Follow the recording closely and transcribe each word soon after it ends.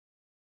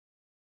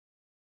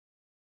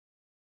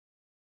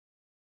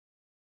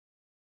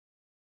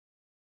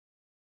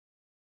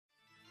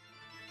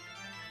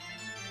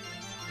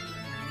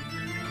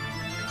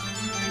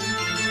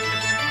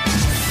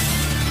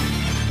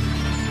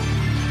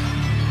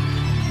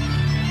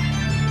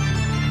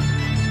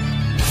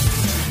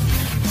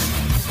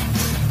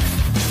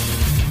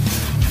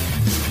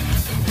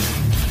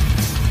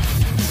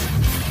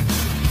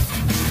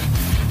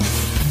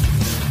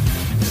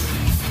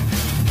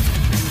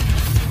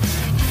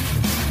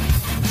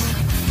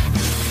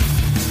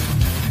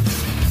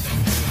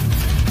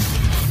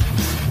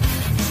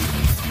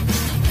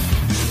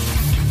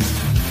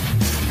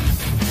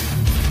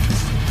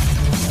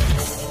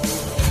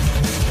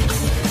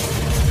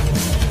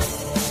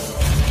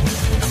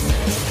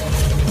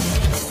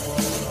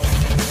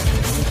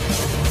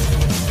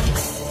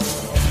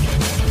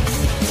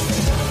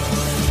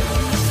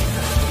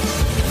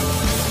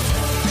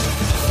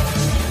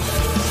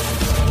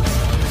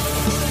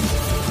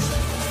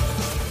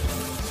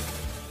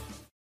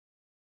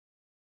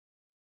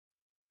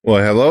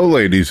Well, hello,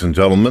 ladies and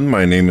gentlemen.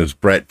 My name is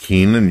Brett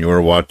Keane, and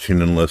you're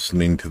watching and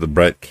listening to The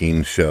Brett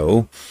Keane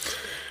Show.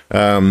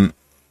 Um,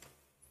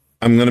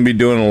 I'm going to be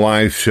doing a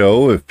live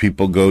show. If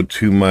people go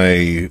to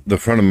the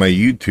front of my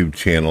YouTube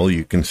channel,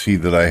 you can see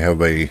that I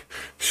have a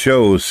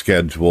show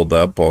scheduled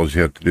up. All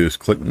you have to do is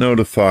click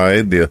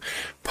notify. The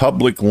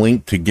public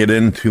link to get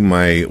into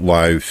my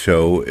live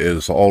show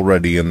is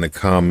already in the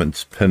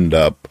comments pinned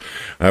up.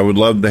 I would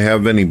love to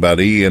have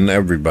anybody and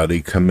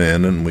everybody come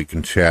in and we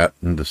can chat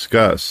and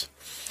discuss.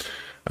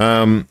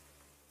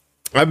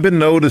 I've been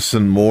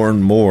noticing more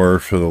and more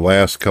for the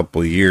last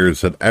couple of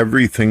years that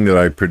everything that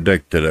I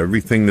predicted,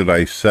 everything that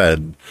I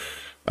said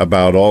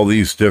about all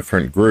these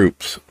different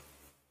groups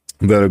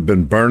that have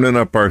been burning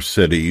up our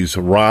cities,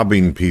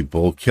 robbing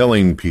people,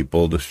 killing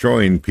people,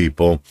 destroying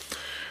people,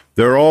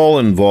 they're all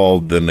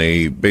involved in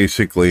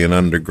basically an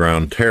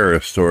underground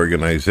terrorist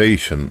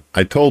organization.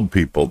 I told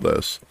people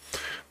this.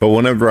 But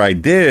whenever I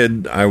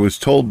did, I was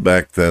told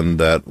back then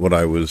that what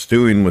I was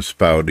doing was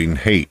spouting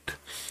hate.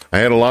 I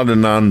had a lot of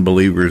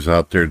non-believers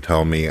out there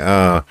tell me,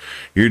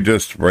 you're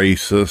just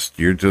racist,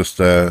 you're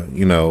just a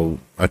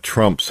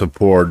Trump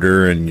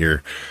supporter, and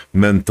you're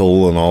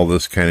mental and all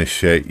this kind of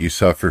shit. You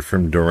suffer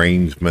from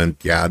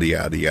derangement, yada,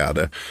 yada,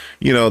 yada.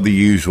 You know, the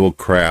usual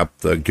crap,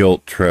 the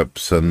guilt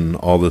trips and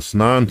all this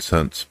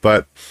nonsense.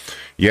 But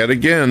yet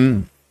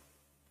again,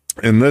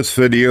 in this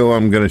video,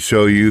 I'm going to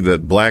show you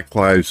that Black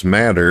Lives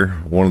Matter,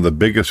 one of the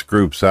biggest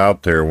groups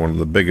out there, one of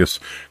the biggest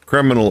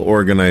criminal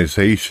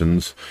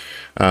organizations,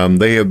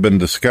 they have been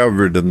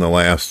discovered in the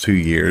last 2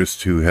 years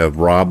to have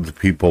robbed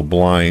people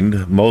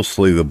blind,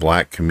 mostly the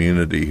black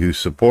community who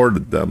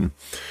supported them.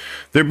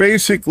 They're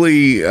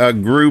basically a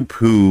group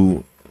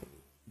who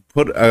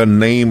put a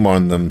name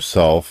on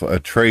themselves, a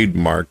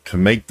trademark, to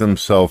make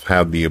themselves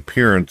have the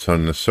appearance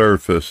on the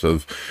surface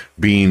of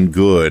being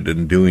good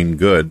and doing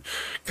good.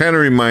 Kind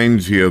of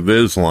reminds you of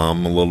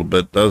Islam a little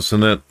bit,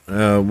 doesn't it?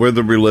 We're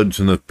the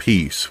religion of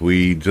peace.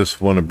 We just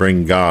want to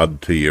bring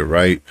God to you,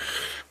 right?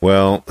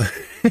 Well,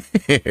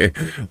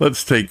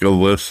 let's take a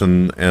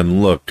listen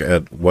and look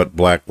at what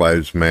Black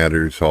Lives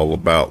Matter is all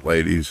about,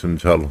 ladies and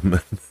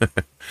gentlemen.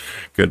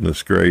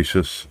 Goodness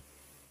gracious.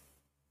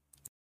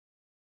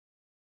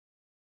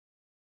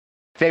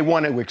 They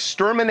want to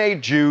exterminate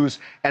Jews,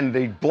 and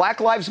the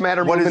Black Lives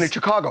Matter movement in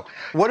Chicago.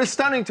 What is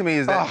stunning to me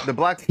is that the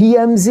black...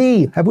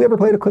 TMZ. Have we ever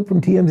played a clip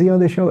from TMZ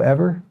on this show,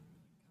 ever?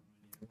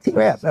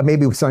 Yeah,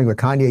 maybe it was something with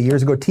Kanye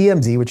years ago.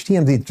 TMZ, which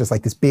TMZ is just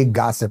like this big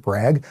gossip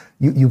rag.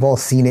 You've all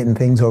seen it in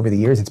things over the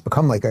years. It's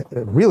become like a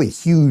really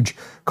huge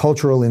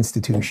cultural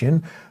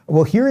institution.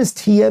 Well, here is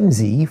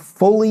TMZ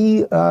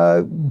fully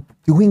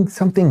doing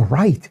something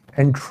right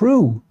and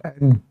true.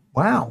 And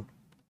wow.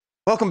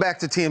 Welcome back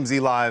to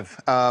TMZ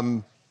Live.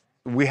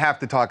 We have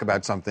to talk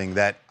about something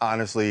that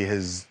honestly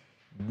has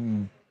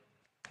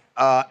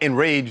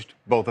enraged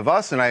both of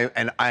us,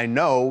 and I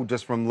know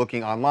just from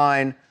looking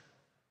online,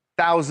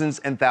 thousands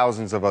and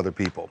thousands of other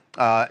people.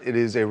 It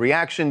is a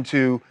reaction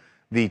to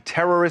the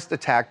terrorist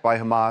attack by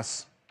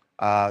Hamas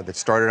that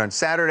started on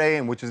Saturday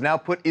and which has now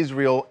put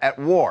Israel at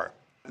war.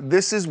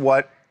 This is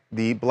what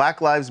the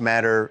Black Lives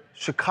Matter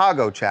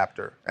Chicago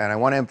chapter, and I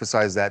want to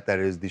emphasize that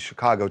is the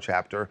Chicago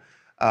chapter,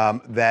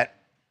 that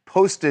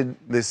posted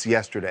this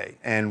yesterday,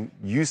 and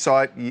you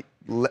saw it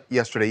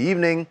yesterday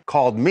evening,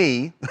 called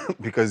me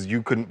because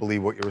you couldn't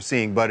believe what you were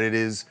seeing, but it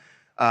is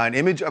an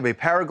image of a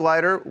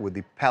paraglider with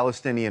the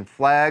Palestinian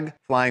flag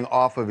flying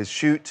off of his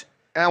chute,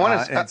 and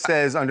it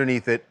says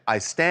underneath it, "I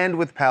stand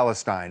with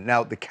Palestine."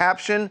 Now, the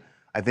caption,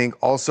 I think,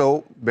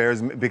 also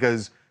bears,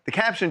 because the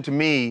caption to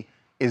me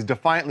is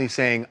defiantly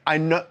saying, I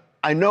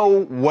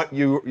know what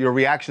your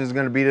reaction is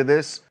going to be to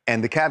this,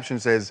 and the caption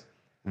says,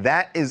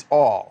 "That is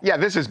all." Yeah,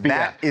 this is BS.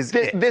 That is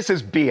it. This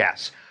is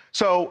BS.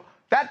 So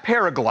that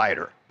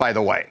paraglider, by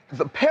the way,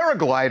 the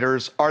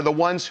paragliders are the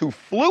ones who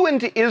flew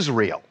into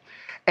Israel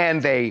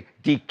and they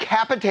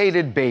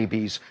decapitated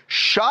babies,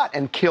 shot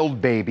and killed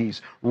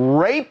babies,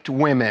 raped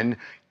women,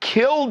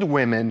 killed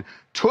women,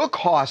 took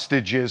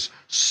hostages,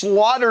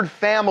 slaughtered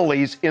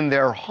families in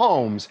their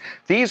homes.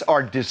 These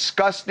are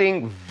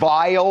disgusting,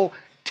 vile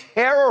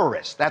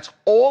terrorists. That's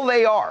all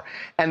they are.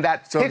 And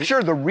that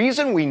picture, the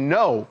reason we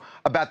know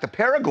about the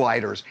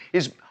paragliders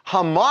is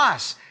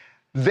Hamas.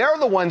 They're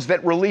the ones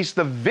that released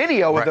the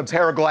video of the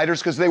paragliders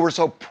because they were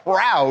so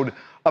proud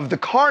of the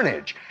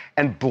carnage.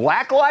 And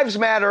Black Lives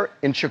Matter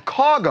in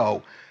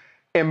Chicago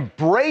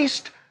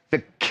embraced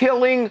the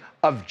killing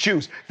of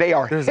Jews. They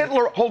are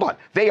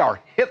They are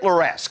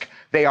Hitler-esque.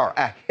 They are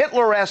a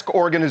Hitler-esque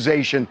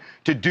organization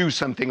to do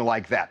something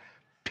like that.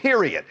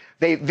 Period.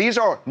 These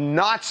are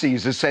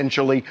Nazis,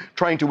 essentially,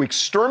 trying to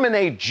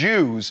exterminate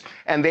Jews,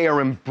 and they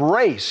are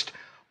embraced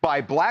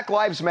by Black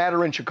Lives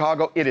Matter in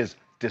Chicago. It is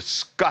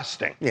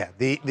disgusting. Yeah,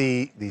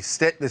 the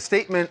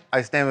statement,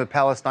 "I stand with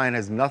Palestine,"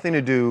 has nothing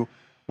to do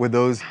with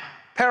those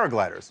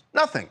paragliders.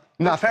 Nothing.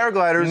 Nothing. The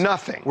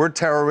paragliders were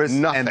terrorists,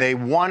 and they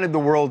wanted the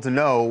world to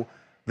know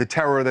the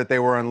terror that they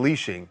were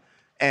unleashing.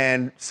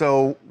 And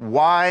so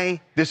why?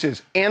 This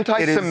is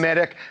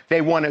anti-Semitic.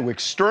 They want to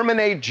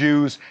exterminate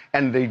Jews,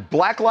 and the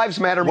Black Lives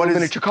Matter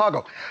movement in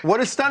Chicago. What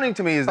is stunning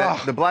to me is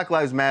that the Black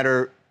Lives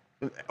Matter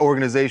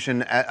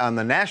organization on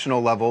the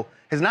national level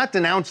has not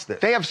denounced this.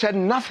 They have said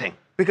nothing.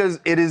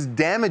 Because it is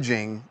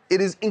damaging. It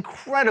is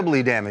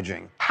incredibly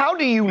damaging. How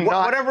do you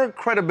not... Whatever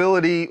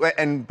credibility,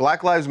 and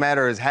Black Lives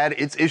Matter has had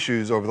its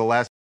issues over the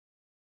last...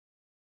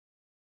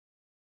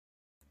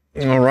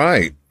 All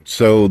right.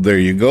 So there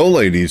you go,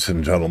 ladies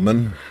and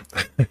gentlemen.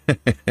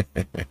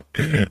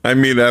 I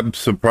mean, I'm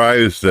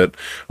surprised that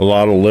a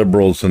lot of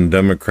liberals and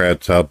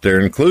Democrats out there,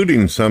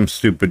 including some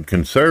stupid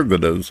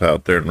conservatives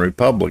out there and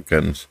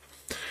Republicans,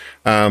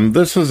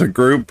 this is a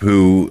group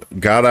who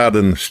got out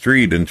in the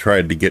street and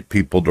tried to get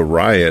people to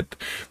riot.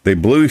 They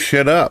blew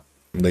shit up.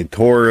 They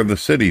tore the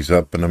cities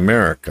up in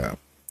America.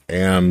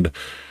 And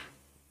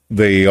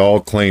they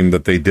all claimed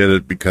that they did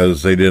it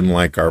because they didn't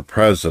like our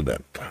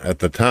president at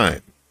the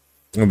time.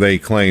 They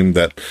claim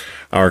that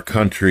our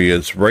country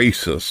is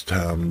racist.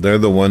 They're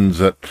the ones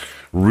that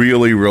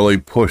really, really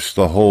pushed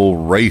the whole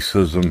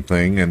racism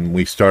thing, and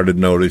we started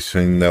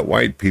noticing that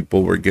white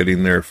people were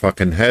getting their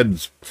fucking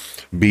heads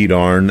beat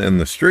on in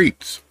the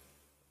streets.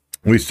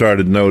 We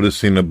started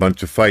noticing a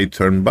bunch of fights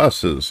on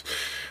buses.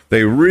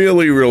 They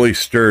really, really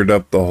stirred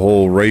up the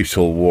whole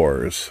racial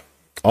wars,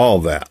 all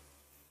that.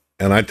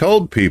 And I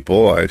told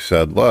people, I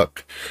said,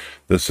 look,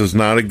 this is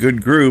not a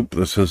good group.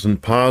 This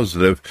isn't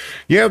positive.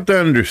 You have to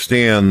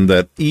understand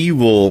that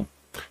evil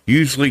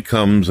usually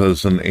comes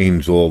as an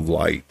angel of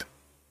light.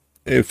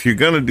 If you're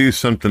going to do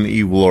something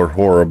evil or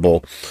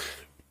horrible,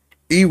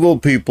 evil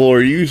people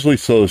are usually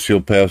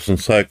sociopaths and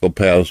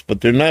psychopaths,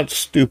 but they're not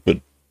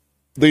stupid.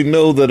 They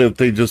know that if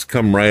they just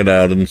come right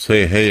out and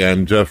say, hey,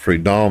 I'm Jeffrey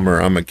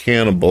Dahmer, I'm a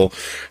cannibal,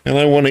 and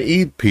I want to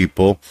eat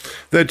people,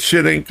 that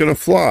shit ain't going to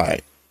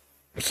fly.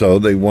 So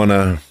they want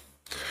to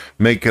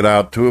make it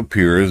out to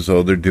appear as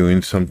though they're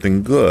doing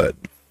something good.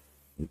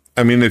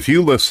 I mean, if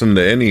you listen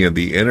to any of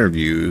the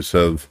interviews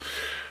of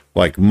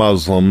like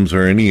Muslims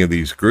or any of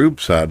these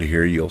groups out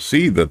here, you'll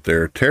see that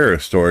they're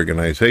terrorist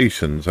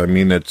organizations. I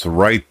mean, it's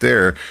right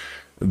there.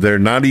 They're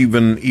not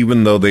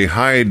even though they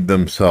hide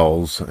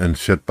themselves and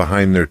shit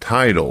behind their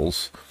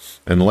titles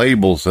and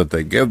labels that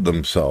they give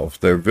themselves,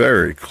 they're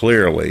very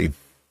clearly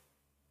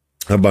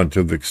a bunch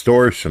of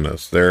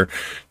extortionists. They're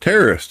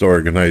terrorist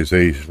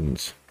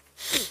organizations.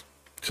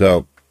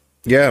 So,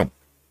 yeah.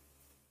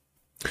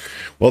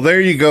 Well,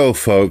 there you go,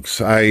 folks.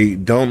 I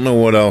don't know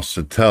what else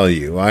to tell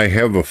you. I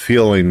have a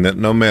feeling that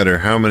no matter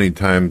how many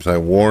times I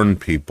warn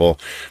people,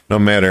 no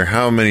matter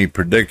how many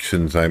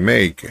predictions I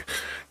make,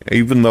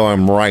 even though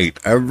I'm right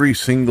every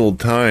single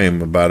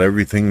time about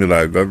everything that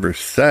I've ever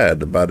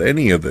said about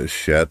any of this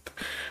shit,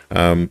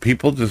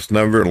 people just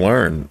never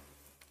learn.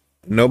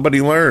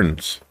 Nobody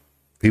learns.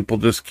 People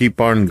just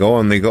keep on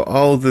going. They go,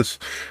 oh,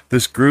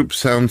 this group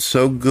sounds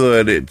so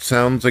good. It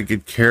sounds like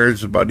it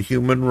cares about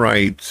human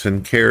rights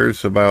and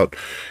cares about,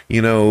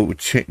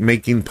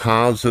 making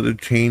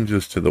positive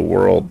changes to the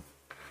world.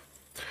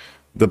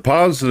 The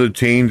positive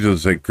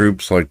changes that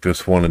groups like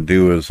this want to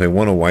do is they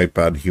want to wipe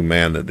out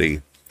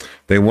humanity.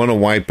 They want to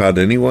wipe out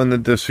anyone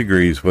that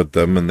disagrees with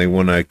them, and they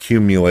want to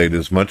accumulate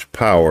as much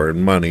power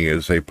and money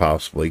as they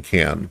possibly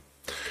can.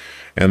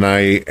 And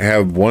I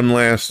have one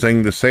last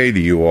thing to say to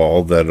you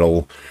all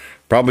that'll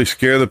probably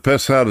scare the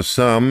piss out of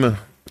some,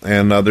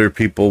 and other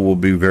people will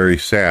be very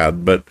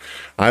sad. But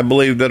I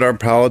believe that our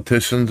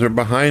politicians are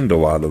behind a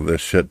lot of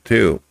this shit,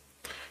 too.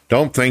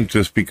 Don't think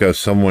just because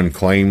someone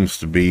claims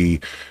to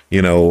be,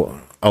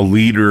 a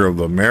leader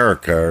of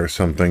America or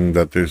something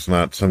that there's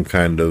not some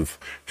kind of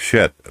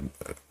shit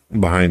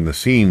behind the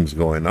scenes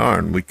going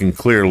on. We can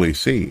clearly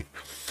see.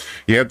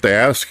 You have to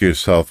ask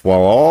yourself,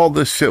 while all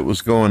this shit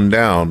was going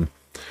down,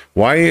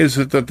 why is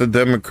it that the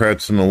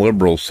Democrats and the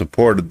liberals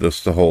supported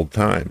this the whole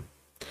time?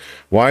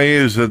 Why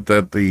is it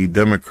that the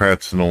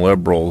Democrats and the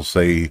liberals,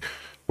 they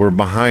were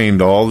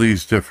behind all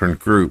these different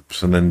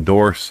groups and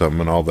endorsed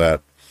them and all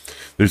that?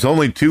 There's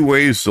only two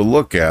ways to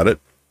look at it.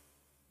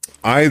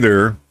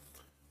 Either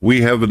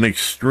we have an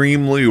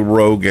extremely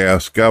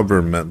rogue-ass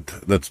government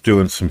that's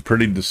doing some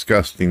pretty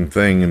disgusting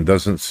thing and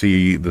doesn't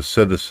see the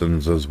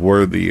citizens as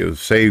worthy of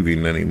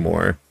saving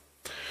anymore,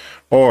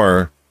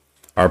 or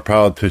our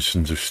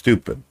politicians are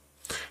stupid.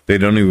 They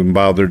don't even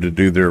bother to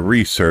do their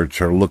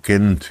research or look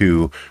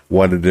into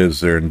what it is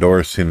they're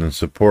endorsing and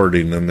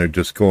supporting, and they're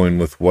just going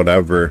with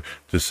whatever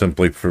just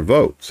simply for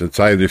votes. It's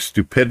either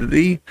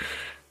stupidity,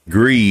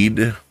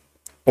 greed,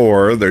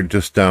 or they're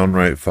just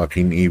downright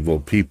fucking evil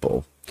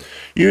people.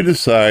 You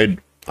decide.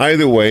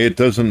 Either way, it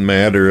doesn't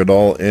matter. It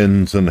all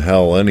ends in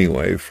hell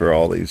anyway for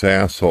all these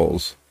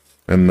assholes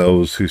and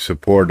those who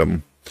support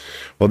them.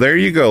 Well, there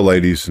you go,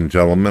 ladies and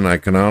gentlemen. I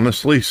can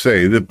honestly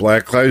say that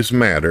Black Lives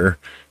Matter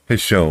has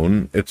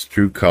shown its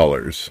true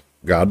colors.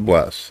 God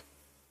bless.